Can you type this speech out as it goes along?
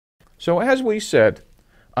So as we said,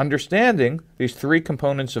 understanding these three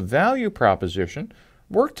components of value proposition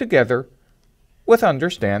work together with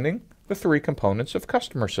understanding the three components of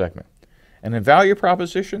customer segment. And in value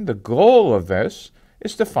proposition, the goal of this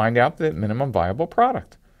is to find out the minimum viable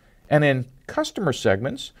product. And in customer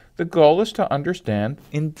segments, the goal is to understand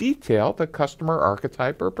in detail the customer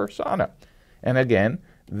archetype or persona. And again,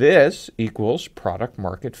 this equals product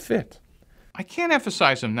market fit. I can't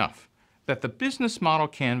emphasize enough that the business model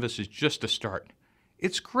canvas is just a start.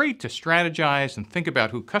 It's great to strategize and think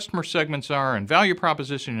about who customer segments are and value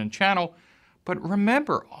proposition and channel, but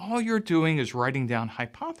remember, all you're doing is writing down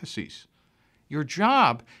hypotheses. Your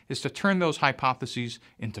job is to turn those hypotheses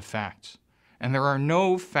into facts. And there are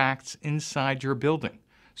no facts inside your building.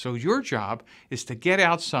 So your job is to get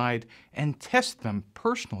outside and test them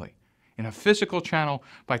personally in a physical channel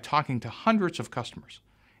by talking to hundreds of customers,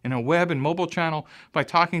 in a web and mobile channel by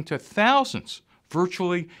talking to thousands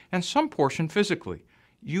virtually and some portion physically.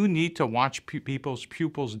 You need to watch people's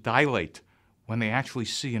pupils dilate when they actually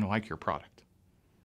see and like your product.